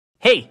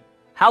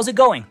How's it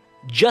going?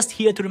 Just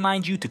here to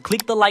remind you to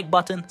click the like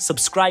button,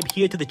 subscribe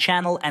here to the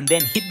channel, and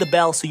then hit the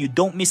bell so you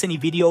don't miss any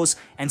videos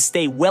and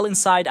stay well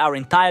inside our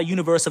entire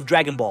universe of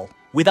Dragon Ball.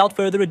 Without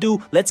further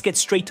ado, let's get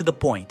straight to the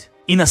point.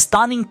 In a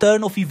stunning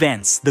turn of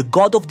events, the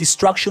god of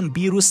destruction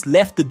Beerus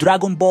left the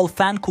Dragon Ball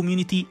fan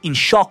community in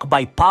shock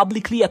by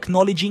publicly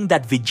acknowledging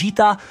that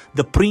Vegeta,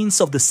 the prince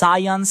of the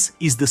Saiyans,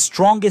 is the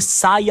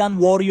strongest Saiyan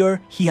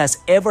warrior he has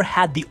ever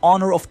had the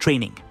honor of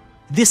training.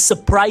 This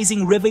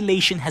surprising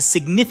revelation has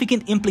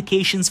significant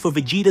implications for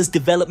Vegeta's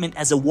development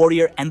as a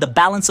warrior and the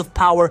balance of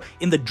power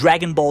in the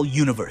Dragon Ball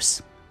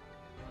universe.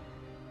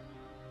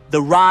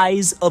 The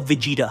rise of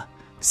Vegeta.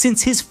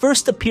 Since his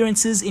first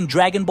appearances in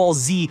Dragon Ball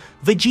Z,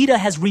 Vegeta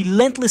has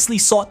relentlessly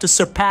sought to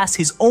surpass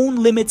his own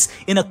limits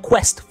in a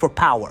quest for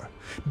power.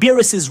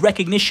 Beerus'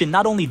 recognition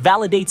not only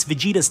validates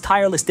Vegeta's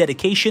tireless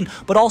dedication,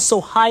 but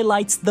also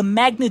highlights the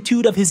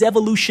magnitude of his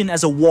evolution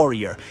as a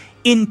warrior.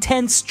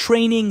 Intense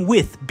training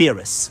with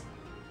Beerus.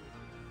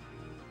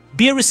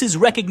 Beerus'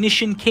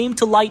 recognition came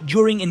to light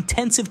during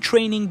intensive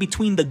training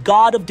between the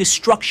god of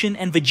destruction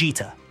and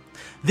Vegeta.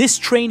 This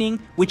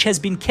training, which has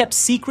been kept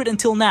secret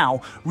until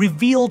now,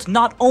 revealed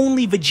not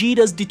only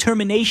Vegeta's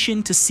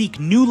determination to seek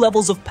new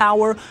levels of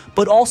power,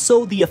 but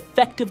also the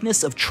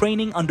effectiveness of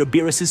training under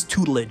Beerus'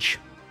 tutelage.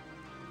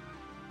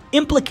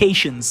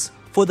 Implications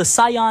for the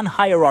Saiyan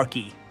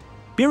hierarchy.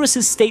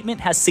 Beerus'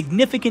 statement has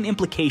significant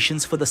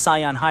implications for the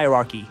Saiyan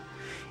hierarchy.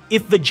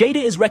 If Vegeta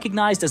is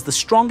recognized as the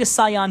strongest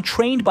Saiyan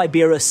trained by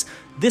Beerus,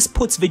 this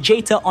puts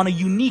Vegeta on a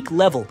unique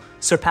level,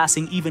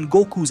 surpassing even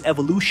Goku's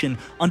evolution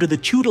under the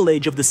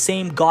tutelage of the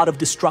same god of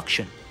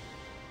destruction.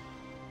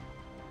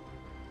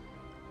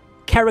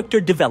 Character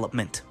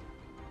development.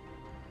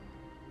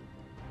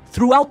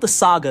 Throughout the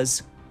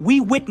sagas, we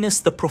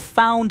witness the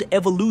profound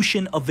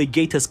evolution of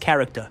Vegeta's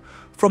character,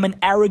 from an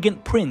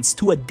arrogant prince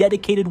to a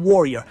dedicated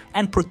warrior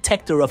and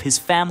protector of his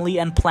family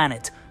and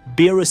planet.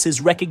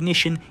 Beerus'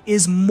 recognition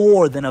is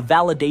more than a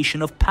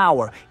validation of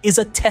power, is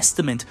a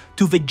testament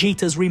to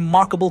Vegeta's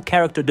remarkable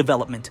character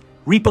development.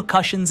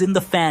 Repercussions in the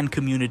fan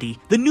community.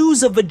 The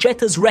news of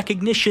Vegeta's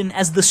recognition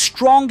as the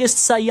strongest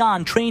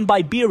Saiyan trained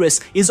by Beerus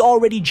is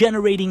already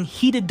generating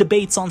heated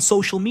debates on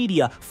social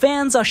media.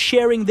 Fans are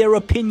sharing their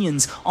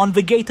opinions on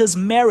Vegeta's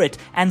merit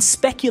and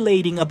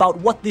speculating about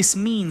what this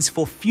means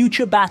for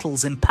future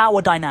battles and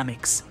power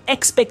dynamics.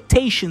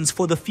 Expectations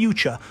for the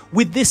future.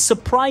 With this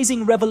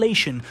surprising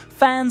revelation,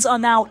 fans are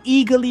now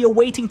eagerly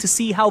awaiting to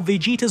see how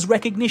Vegeta's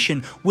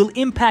recognition will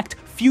impact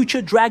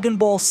future Dragon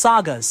Ball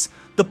sagas.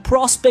 The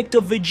prospect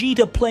of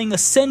Vegeta playing a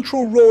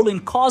central role in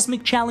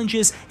cosmic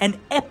challenges and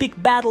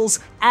epic battles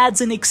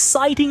adds an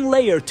exciting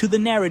layer to the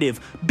narrative.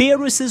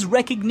 Beerus'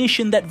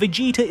 recognition that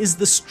Vegeta is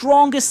the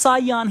strongest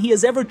Saiyan he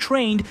has ever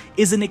trained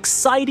is an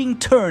exciting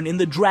turn in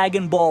the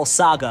Dragon Ball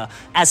saga.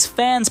 As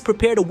fans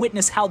prepare to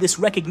witness how this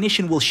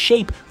recognition will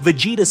shape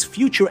Vegeta's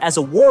future as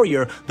a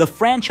warrior, the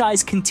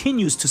franchise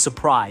continues to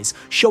surprise,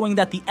 showing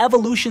that the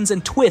evolutions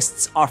and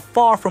twists are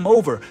far from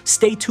over.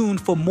 Stay tuned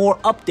for more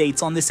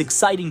updates on this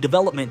exciting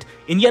development.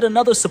 In yet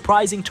another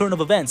surprising turn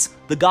of events,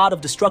 the god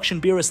of destruction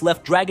Beerus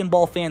left Dragon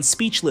Ball fans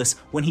speechless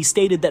when he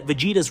stated that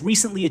Vegeta's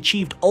recently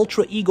achieved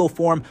Ultra Ego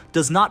form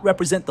does not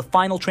represent the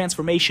final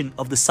transformation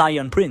of the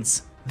Saiyan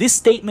Prince. This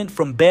statement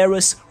from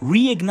Beerus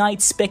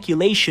reignites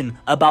speculation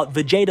about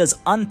Vegeta's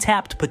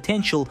untapped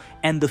potential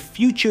and the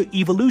future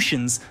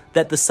evolutions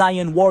that the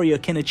Saiyan warrior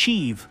can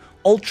achieve.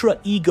 Ultra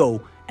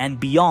Ego and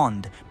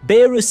beyond.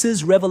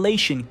 Beerus'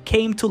 revelation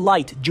came to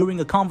light during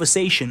a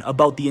conversation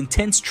about the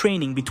intense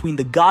training between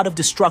the god of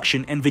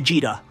destruction and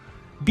Vegeta.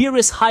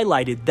 Beerus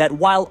highlighted that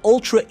while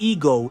Ultra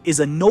Ego is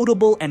a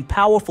notable and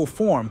powerful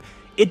form,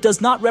 it does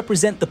not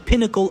represent the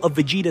pinnacle of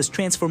Vegeta's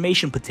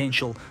transformation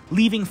potential,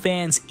 leaving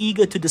fans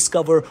eager to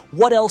discover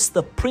what else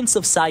the Prince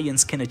of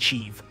Saiyans can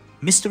achieve.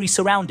 Mystery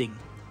surrounding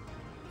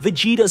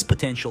Vegeta's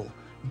potential.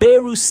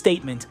 Beerus'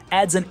 statement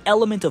adds an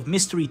element of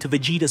mystery to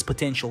Vegeta's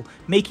potential,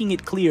 making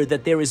it clear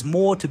that there is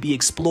more to be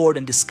explored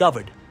and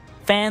discovered.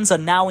 Fans are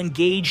now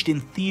engaged in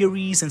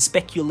theories and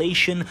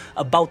speculation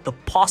about the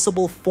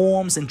possible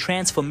forms and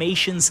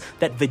transformations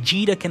that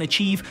Vegeta can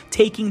achieve,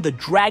 taking the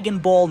Dragon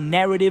Ball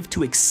narrative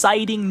to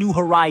exciting new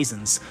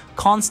horizons.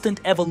 Constant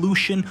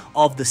evolution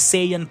of the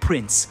Saiyan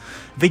Prince.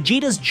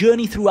 Vegeta's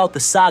journey throughout the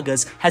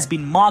sagas has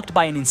been marked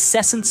by an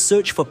incessant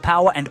search for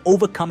power and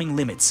overcoming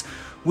limits.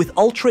 With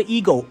Ultra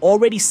Ego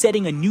already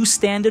setting a new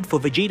standard for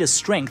Vegeta's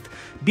strength,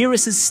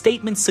 Beerus'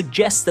 statement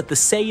suggests that the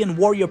Saiyan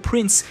warrior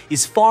prince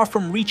is far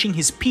from reaching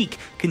his peak,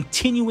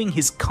 continuing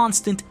his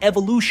constant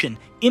evolution.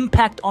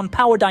 Impact on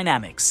power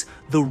dynamics.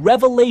 The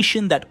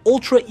revelation that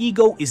Ultra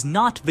Ego is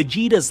not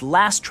Vegeta's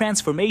last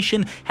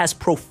transformation has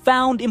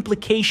profound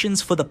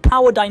implications for the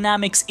power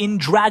dynamics in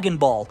Dragon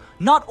Ball.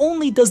 Not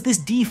only does this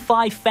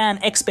defy fan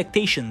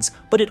expectations,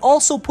 but it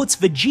also puts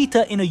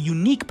Vegeta in a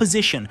unique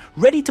position,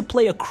 ready to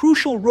play a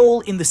crucial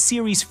role in the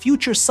series'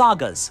 future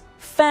sagas.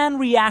 fan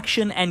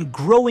reaction and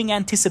growing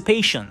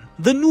anticipation.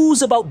 The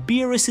news about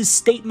Beerus'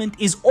 statement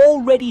is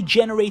already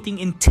generating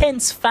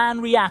intense fan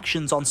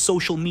reactions on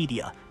social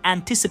media.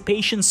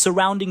 Anticipation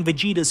surrounding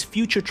Vegeta's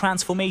future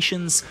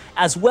transformations,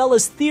 as well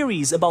as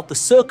theories about the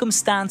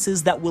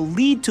circumstances that will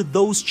lead to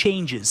those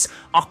changes,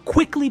 are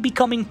quickly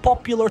becoming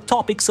popular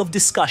topics of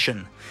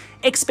discussion.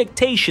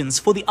 Expectations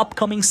for the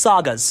upcoming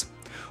sagas.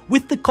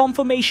 With the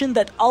confirmation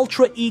that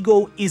Ultra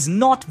Ego is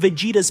not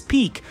Vegeta's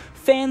peak,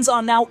 fans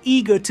are now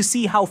eager to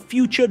see how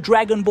future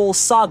Dragon Ball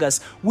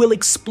sagas will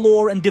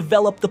explore and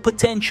develop the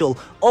potential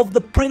of the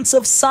Prince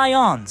of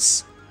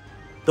Saiyans.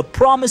 The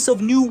promise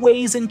of new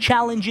ways and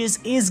challenges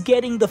is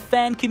getting the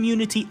fan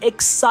community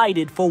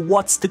excited for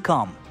what's to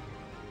come.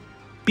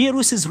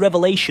 Beerus'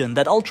 revelation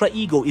that Ultra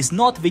Ego is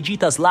not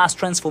Vegeta's last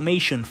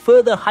transformation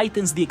further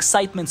heightens the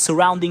excitement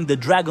surrounding the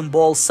Dragon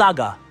Ball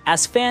saga.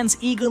 As fans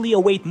eagerly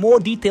await more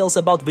details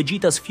about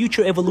Vegeta's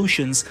future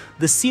evolutions,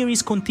 the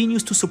series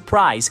continues to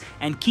surprise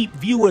and keep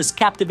viewers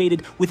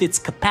captivated with its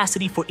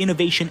capacity for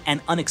innovation and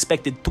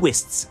unexpected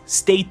twists.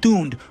 Stay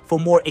tuned for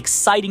more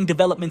exciting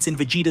developments in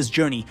Vegeta's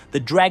journey.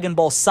 The Dragon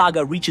Ball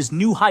saga reaches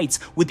new heights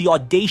with the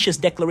audacious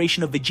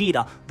declaration of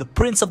Vegeta, the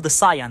Prince of the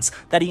Saiyans,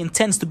 that he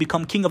intends to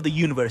become King of the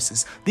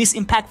Universes. This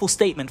impactful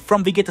statement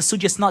from Vegeta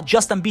suggests not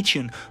just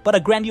ambition, but a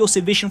grandiose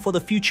vision for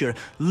the future,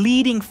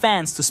 leading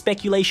fans to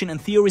speculation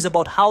and theories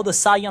about how the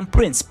Saiyan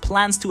Prince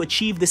plans to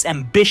achieve this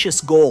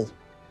ambitious goal.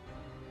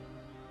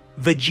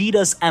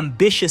 Vegeta's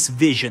ambitious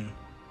vision.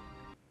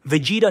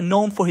 Vegeta,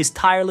 known for his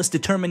tireless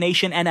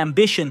determination and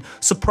ambition,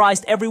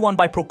 surprised everyone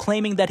by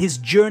proclaiming that his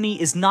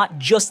journey is not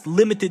just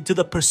limited to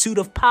the pursuit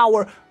of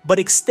power, but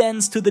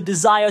extends to the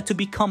desire to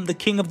become the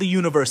King of the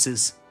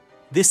Universes.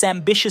 This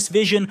ambitious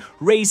vision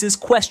raises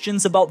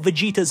questions about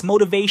Vegeta's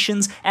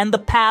motivations and the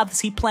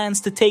paths he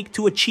plans to take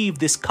to achieve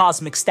this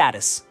cosmic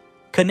status.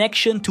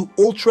 Connection to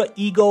Ultra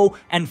Ego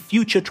and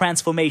future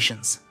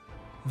transformations.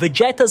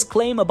 Vegeta's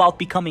claim about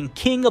becoming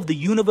King of the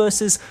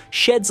Universes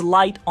sheds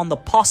light on the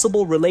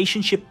possible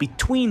relationship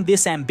between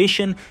this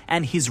ambition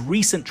and his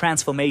recent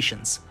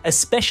transformations,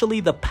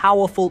 especially the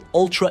powerful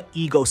Ultra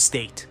Ego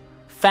state.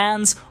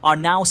 Fans are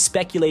now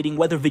speculating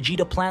whether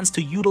Vegeta plans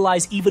to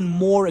utilize even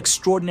more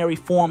extraordinary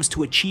forms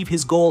to achieve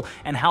his goal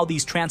and how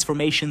these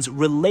transformations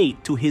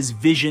relate to his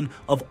vision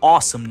of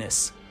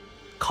awesomeness.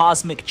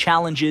 Cosmic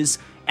challenges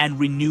and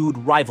renewed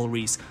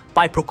rivalries.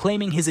 By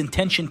proclaiming his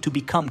intention to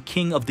become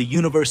King of the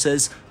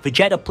Universes,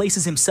 Vegeta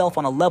places himself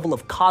on a level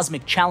of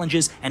cosmic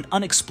challenges and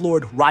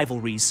unexplored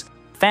rivalries.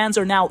 Fans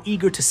are now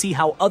eager to see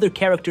how other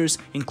characters,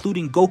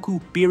 including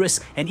Goku, Beerus,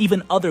 and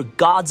even other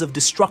gods of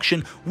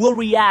destruction, will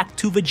react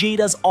to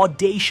Vegeta's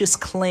audacious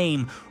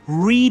claim,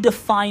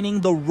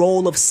 redefining the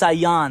role of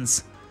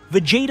Saiyans.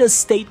 Vegeta's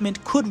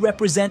statement could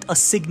represent a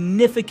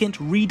significant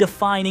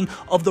redefining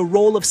of the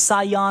role of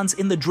Saiyans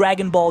in the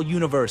Dragon Ball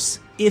universe.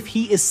 If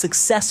he is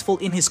successful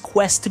in his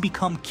quest to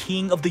become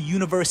King of the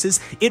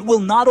Universes, it will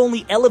not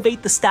only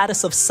elevate the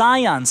status of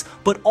Saiyans,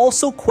 but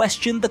also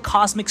question the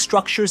cosmic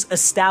structures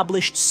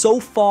established so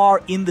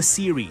far in the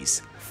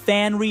series.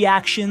 Fan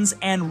reactions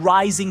and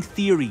rising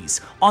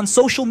theories. On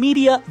social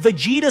media,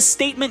 Vegeta's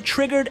statement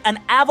triggered an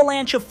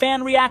avalanche of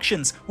fan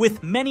reactions,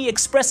 with many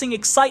expressing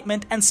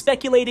excitement and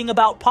speculating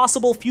about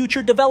possible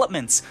future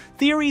developments.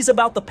 Theories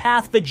about the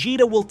path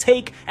Vegeta will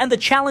take and the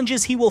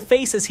challenges he will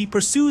face as he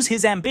pursues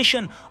his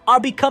ambition are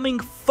becoming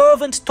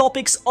fervent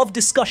topics of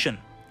discussion.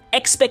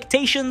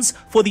 Expectations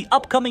for the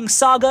upcoming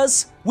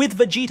sagas. With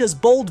Vegeta's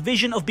bold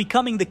vision of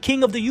becoming the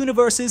King of the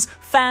Universes,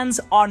 fans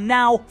are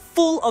now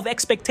full of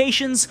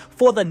expectations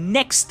for the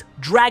next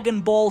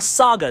Dragon Ball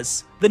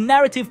sagas. The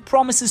narrative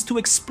promises to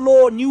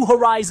explore new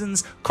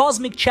horizons,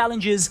 cosmic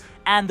challenges,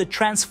 and the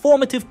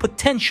transformative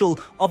potential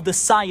of the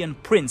Saiyan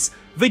Prince.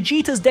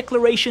 Vegeta's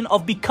declaration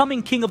of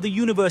becoming King of the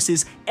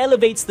Universes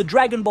elevates the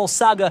Dragon Ball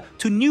saga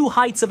to new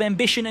heights of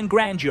ambition and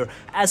grandeur.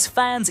 As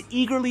fans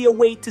eagerly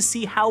await to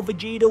see how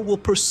Vegeta will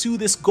pursue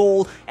this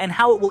goal and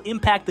how it will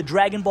impact the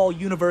Dragon Ball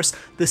universe,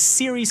 the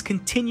series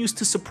continues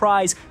to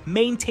surprise,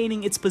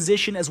 maintaining its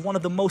position as one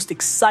of the most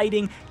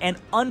exciting and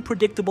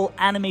unpredictable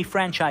anime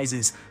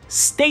franchises.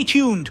 Stay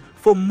tuned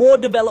for more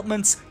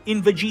developments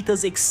in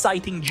Vegeta's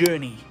exciting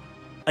journey.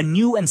 A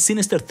new and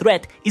sinister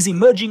threat is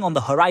emerging on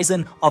the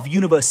horizon of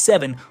Universe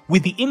 7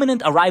 with the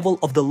imminent arrival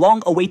of the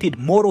long-awaited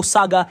Moro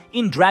saga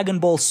in Dragon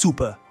Ball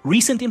Super.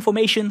 Recent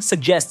information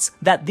suggests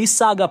that this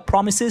saga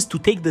promises to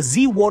take the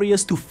Z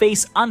Warriors to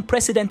face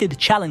unprecedented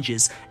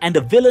challenges and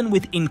a villain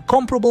with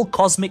incomparable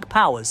cosmic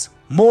powers.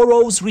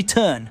 Moro's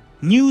return.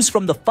 News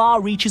from the far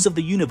reaches of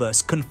the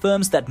universe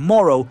confirms that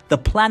Moro, the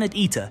Planet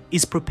Eater,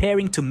 is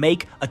preparing to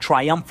make a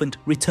triumphant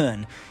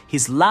return.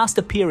 His last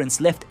appearance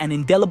left an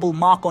indelible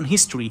mark on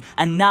history,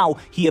 and now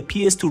he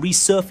appears to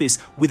resurface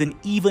with an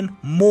even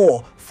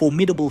more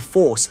formidable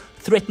force,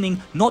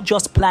 threatening not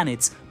just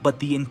planets, but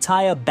the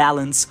entire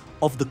balance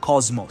of the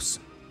cosmos.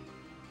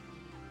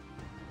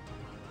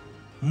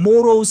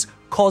 Moro's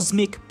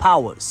cosmic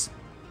powers.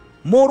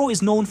 Moro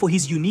is known for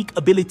his unique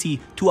ability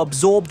to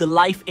absorb the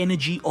life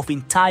energy of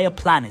entire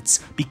planets,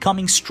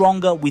 becoming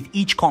stronger with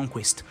each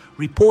conquest.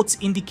 Reports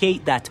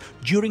indicate that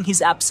during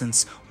his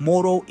absence,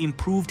 Moro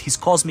improved his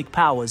cosmic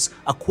powers,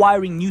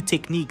 acquiring new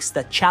techniques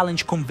that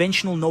challenge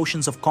conventional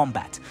notions of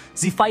combat.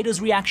 Z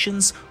Fighters'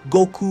 reactions: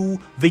 Goku,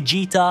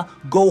 Vegeta,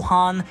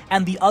 Gohan,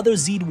 and the other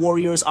Z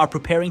warriors are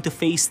preparing to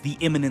face the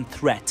imminent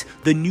threat.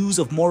 The news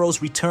of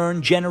Moro's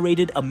return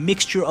generated a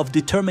mixture of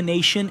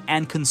determination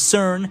and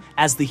concern,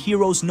 as the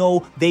heroes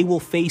know they will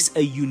face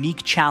a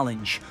unique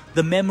challenge.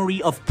 The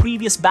memory of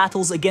previous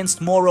battles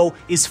against Moro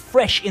is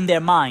fresh in their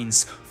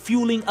minds,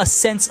 fueling a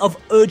sense of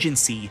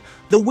urgency.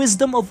 The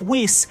wisdom of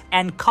Whis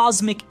and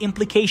cosmic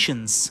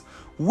implications.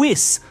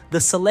 Whis,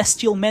 the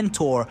celestial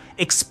mentor,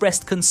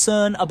 expressed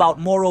concern about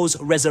Moro's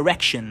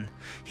resurrection.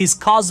 His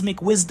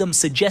cosmic wisdom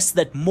suggests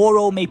that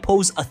Moro may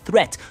pose a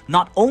threat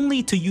not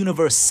only to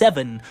Universe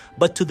 7,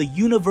 but to the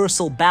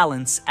universal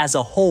balance as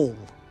a whole.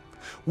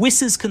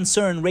 Whis's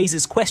concern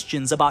raises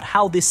questions about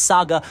how this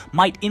saga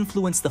might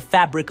influence the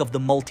fabric of the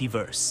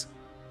multiverse.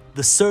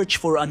 The search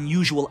for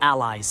unusual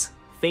allies.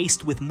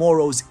 Faced with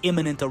Moro's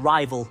imminent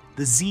arrival,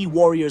 the Z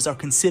warriors are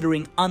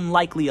considering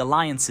unlikely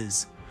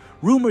alliances.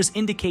 Rumors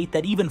indicate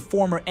that even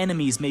former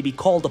enemies may be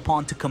called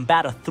upon to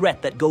combat a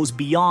threat that goes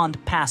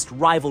beyond past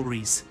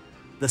rivalries.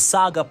 The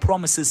saga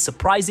promises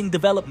surprising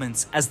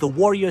developments as the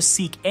warriors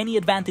seek any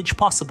advantage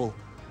possible.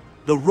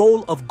 The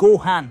role of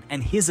Gohan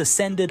and his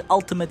ascended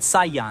Ultimate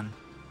Saiyan.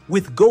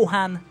 With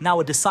Gohan now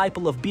a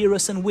disciple of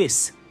Beerus and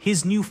Whis,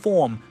 his new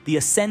form, the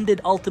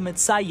ascended Ultimate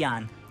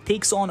Saiyan,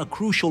 takes on a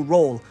crucial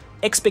role.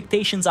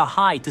 Expectations are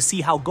high to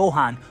see how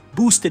Gohan,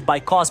 boosted by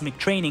cosmic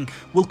training,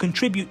 will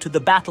contribute to the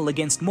battle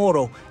against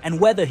Moro, and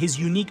whether his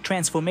unique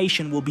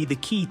transformation will be the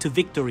key to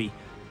victory.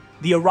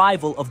 The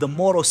arrival of the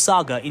Moro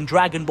saga in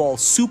Dragon Ball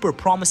Super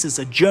promises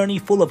a journey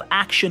full of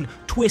action,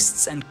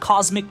 twists, and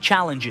cosmic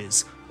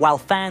challenges. While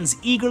fans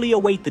eagerly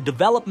await the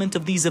development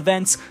of these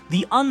events,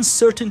 the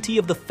uncertainty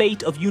of the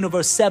fate of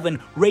Universe 7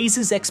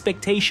 raises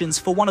expectations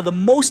for one of the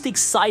most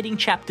exciting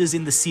chapters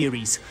in the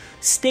series.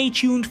 Stay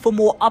tuned for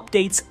more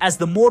updates as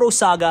the Moro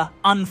saga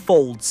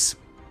unfolds.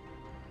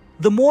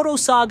 The Moro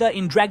saga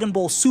in Dragon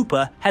Ball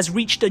Super has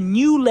reached a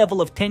new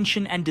level of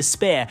tension and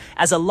despair,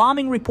 as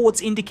alarming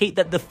reports indicate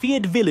that the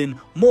feared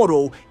villain,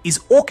 Moro, is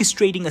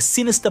orchestrating a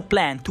sinister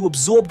plan to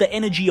absorb the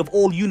energy of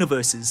all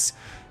universes.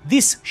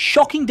 This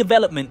shocking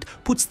development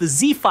puts the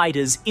Z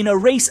Fighters in a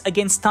race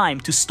against time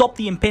to stop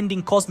the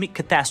impending cosmic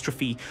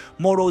catastrophe,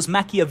 Moro's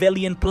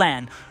Machiavellian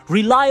plan.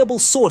 Reliable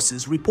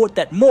sources report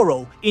that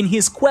Moro, in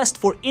his quest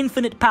for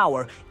infinite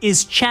power,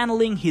 is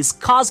channeling his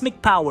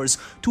cosmic powers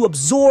to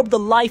absorb the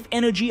life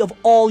energy of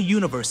all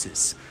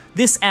universes.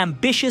 This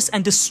ambitious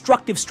and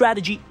destructive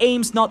strategy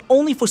aims not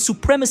only for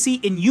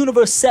supremacy in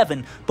Universe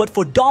 7, but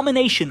for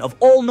domination of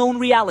all known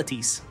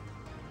realities.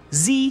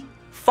 Z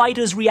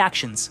Fighters'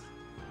 reactions.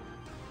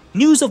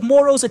 News of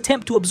Moro's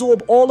attempt to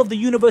absorb all of the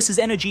universe's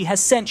energy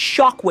has sent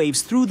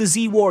shockwaves through the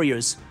Z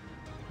warriors.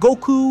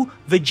 Goku,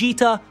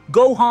 Vegeta,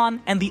 Gohan,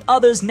 and the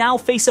others now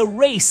face a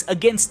race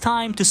against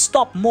time to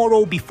stop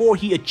Moro before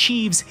he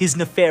achieves his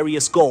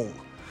nefarious goal.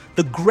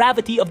 The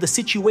gravity of the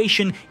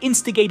situation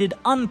instigated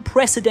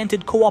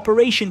unprecedented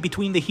cooperation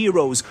between the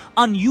heroes,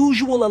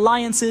 unusual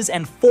alliances,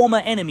 and former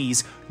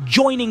enemies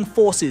joining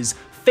forces.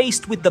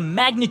 Faced with the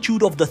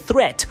magnitude of the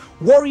threat,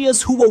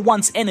 warriors who were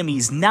once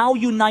enemies now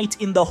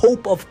unite in the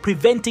hope of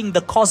preventing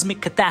the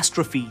cosmic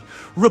catastrophe.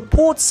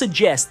 Reports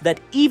suggest that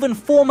even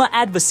former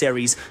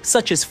adversaries,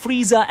 such as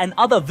Frieza and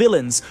other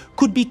villains,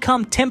 could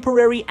become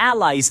temporary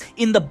allies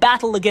in the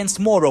battle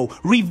against Moro,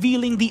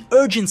 revealing the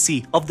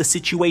urgency of the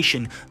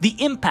situation, the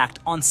impact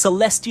on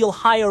celestial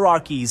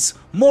hierarchies.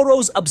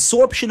 Moro's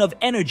absorption of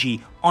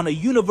energy on a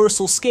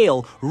universal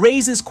scale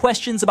raises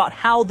questions about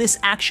how this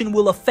action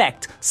will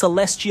affect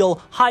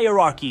celestial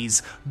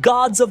hierarchies.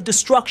 Gods of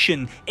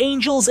destruction,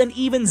 angels, and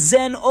even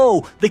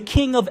Zen-O, the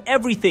king of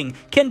everything,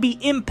 can be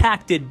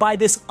impacted by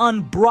this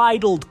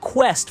unbridled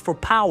quest for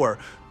power.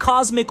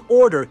 Cosmic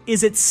order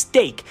is at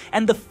stake,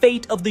 and the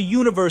fate of the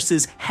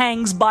universes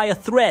hangs by a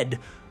thread.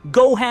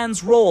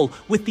 Gohan's role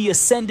with the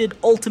Ascended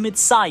Ultimate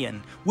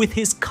Saiyan. With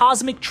his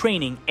cosmic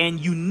training and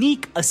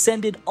unique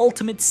Ascended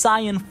Ultimate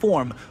Saiyan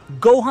form,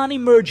 Gohan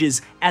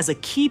emerges as a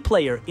key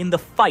player in the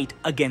fight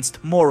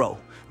against Moro.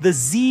 The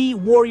Z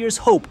Warriors'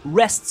 hope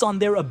rests on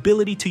their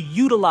ability to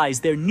utilize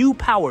their new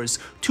powers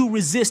to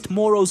resist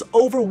Moro's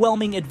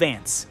overwhelming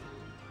advance.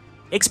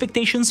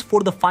 Expectations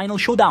for the final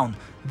showdown.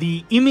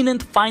 The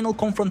imminent final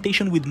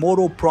confrontation with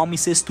Moro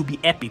promises to be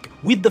epic,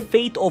 with the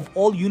fate of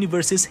all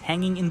universes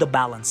hanging in the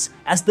balance.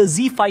 As the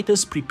Z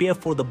Fighters prepare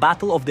for the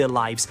battle of their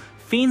lives,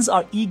 fans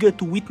are eager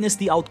to witness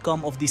the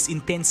outcome of this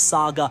intense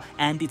saga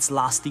and its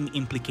lasting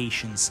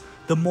implications.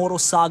 The Moro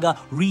saga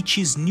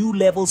reaches new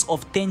levels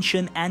of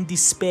tension and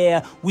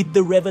despair with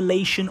the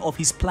revelation of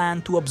his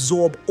plan to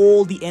absorb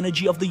all the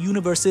energy of the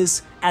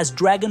universes. As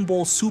Dragon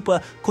Ball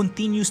Super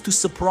continues to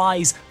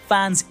surprise,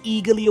 fans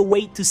eagerly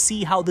await to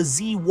see how the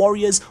Z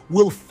Warriors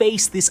will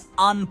face this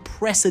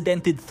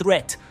unprecedented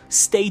threat.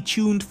 Stay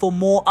tuned for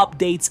more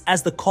updates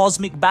as the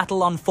cosmic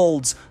battle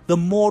unfolds. The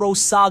Moro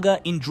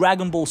saga in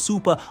Dragon Ball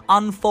Super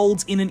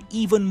unfolds in an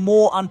even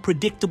more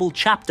unpredictable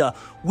chapter,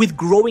 with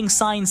growing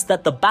signs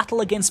that the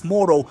battle against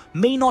Moro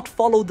may not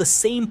follow the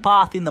same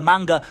path in the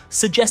manga,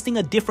 suggesting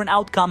a different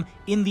outcome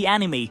in the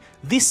anime.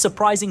 This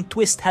surprising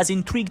twist has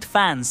intrigued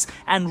fans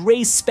and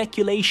raised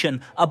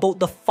speculation about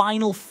the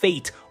final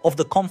fate of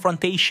the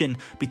confrontation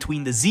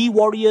between the Z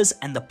Warriors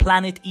and the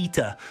Planet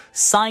Eater.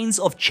 Signs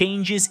of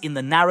changes in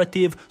the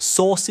narrative,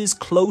 sources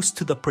close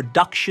to the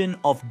production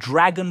of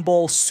Dragon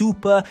Ball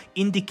Super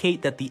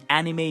indicate that the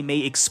anime may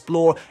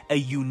explore a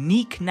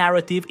unique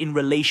narrative in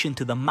relation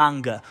to the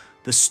manga.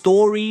 The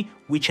story,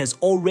 which has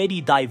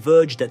already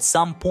diverged at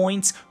some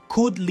points,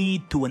 could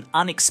lead to an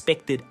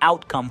unexpected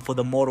outcome for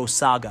the Moro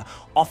saga,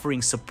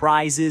 offering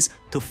surprises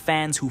to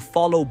fans who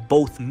follow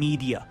both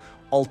media.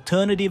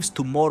 Alternatives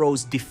to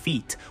Moro's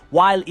defeat.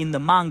 While in the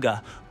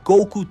manga,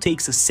 Goku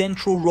takes a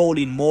central role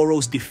in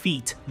Moro's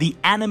defeat, the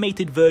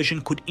animated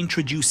version could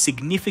introduce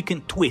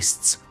significant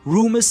twists.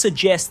 Rumors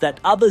suggest that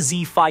other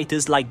Z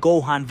fighters like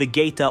Gohan,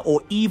 Vegeta,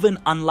 or even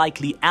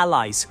unlikely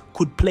allies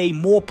could play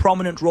more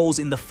prominent roles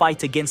in the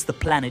fight against the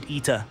Planet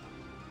Eater.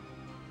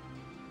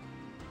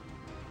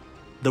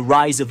 The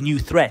rise of new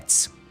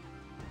threats.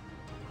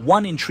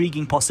 One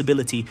intriguing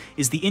possibility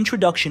is the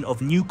introduction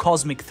of new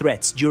cosmic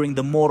threats during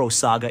the Moro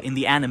saga in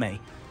the anime.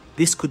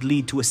 This could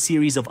lead to a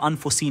series of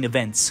unforeseen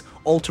events,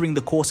 altering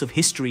the course of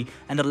history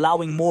and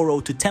allowing Moro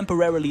to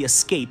temporarily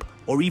escape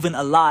or even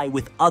ally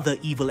with other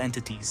evil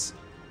entities.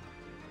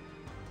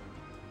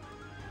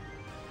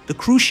 The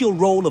crucial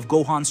role of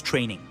Gohan's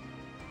training.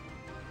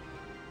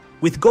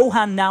 With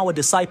Gohan now a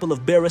disciple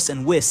of Beerus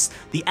and Whis,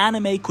 the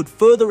anime could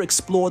further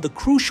explore the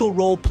crucial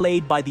role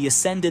played by the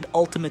Ascended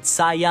Ultimate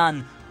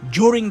Saiyan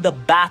during the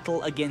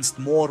battle against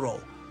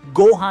Moro.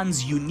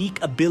 Gohan's unique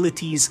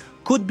abilities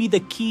could be the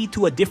key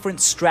to a different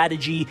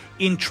strategy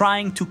in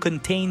trying to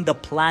contain the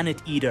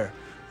Planet Eater.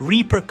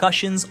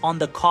 Repercussions on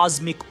the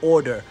cosmic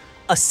order.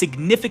 A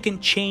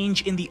significant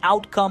change in the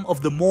outcome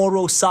of the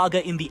Moro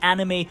saga in the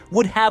anime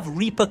would have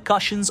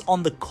repercussions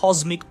on the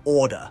cosmic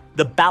order.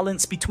 The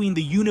balance between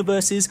the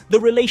universes, the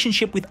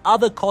relationship with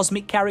other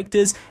cosmic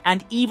characters,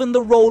 and even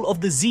the role of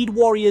the Z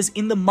Warriors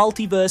in the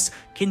multiverse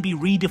can be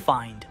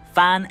redefined.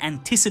 Fan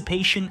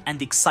anticipation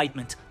and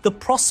excitement. The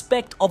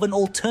prospect of an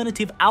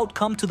alternative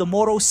outcome to the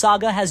Moro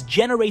saga has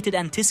generated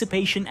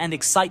anticipation and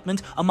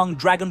excitement among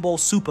Dragon Ball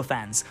Super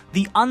fans.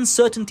 The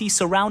uncertainty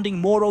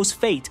surrounding Moro's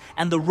fate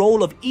and the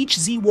role of each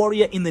Z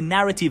Warrior in the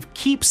narrative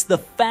keeps the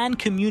fan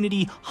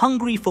community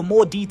hungry for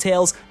more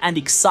details and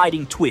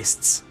exciting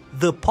twists.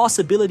 The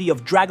possibility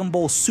of Dragon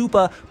Ball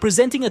Super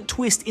presenting a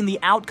twist in the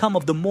outcome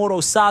of the Moro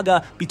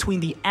saga between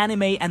the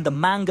anime and the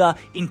manga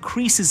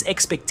increases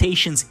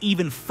expectations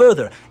even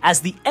further. As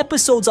the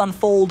episodes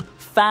unfold,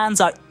 fans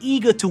are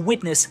eager to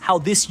witness how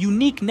this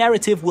unique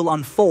narrative will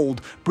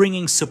unfold,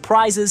 bringing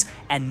surprises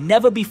and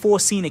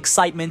never-before-seen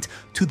excitement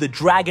to the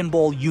Dragon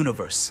Ball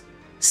universe.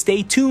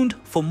 Stay tuned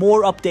for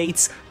more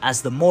updates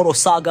as the Moro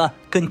saga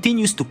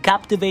continues to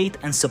captivate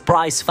and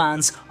surprise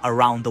fans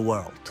around the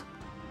world.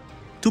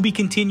 To be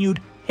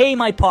continued. Hey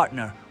my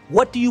partner,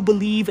 what do you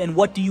believe and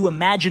what do you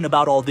imagine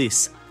about all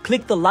this?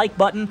 Click the like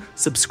button,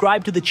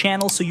 subscribe to the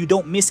channel so you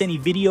don't miss any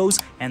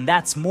videos, and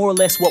that's more or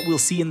less what we'll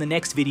see in the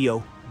next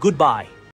video. Goodbye.